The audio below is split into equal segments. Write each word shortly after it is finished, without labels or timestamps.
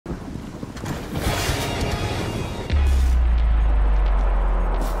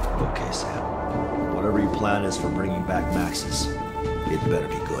plan is for bringing back Max's. It better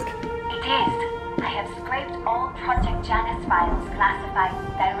be good. It is. I have scraped all Project Janus files classified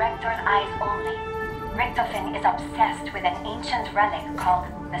Director's Eyes only. Richtofen is obsessed with an ancient relic called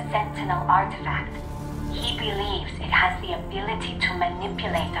the Sentinel Artifact. He believes it has the ability to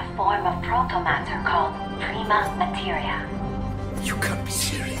manipulate a form of protomatter called prima materia. You can't be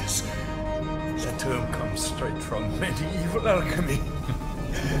serious. That term comes straight from medieval alchemy.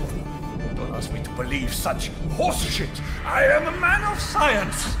 Don't ask me to believe such horseshit. I am a man of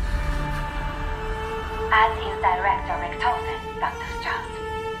science. As is Director Richtofen, Dr. Strauss.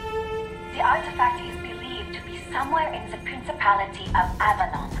 The artifact is believed to be somewhere in the Principality of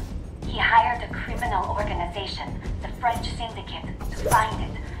Avalon. He hired a criminal organization, the French Syndicate, to find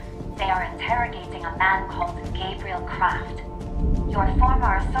it. They are interrogating a man called Gabriel Kraft. Your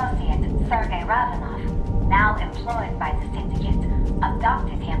former associate, Sergei Ravenov, now employed by the Syndicate,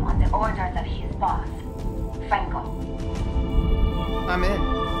 abducted him on the orders of his boss, Franco. I'm in.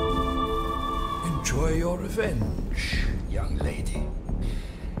 Enjoy your revenge, young lady.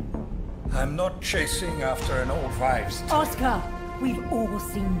 I'm not chasing after an old wives' tale. Oscar! We've all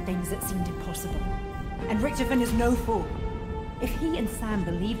seen things that seemed impossible. And Richtofen is no fool. If he and Sam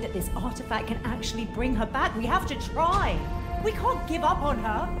believe that this artifact can actually bring her back, we have to try. We can't give up on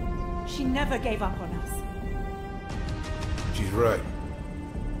her. She never gave up on us. She's right.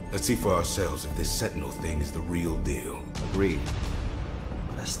 Let's see for ourselves if this Sentinel thing is the real deal. Agreed.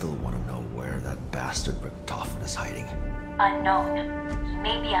 But I still want to know where that bastard Richtofen is hiding. Unknown. He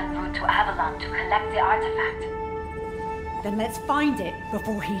may be en route to Avalon to collect the artifact. Then let's find it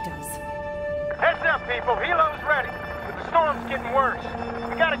before he does. Heads up, people. Helo's ready. But the storm's getting worse.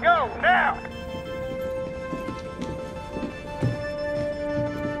 We gotta go, now!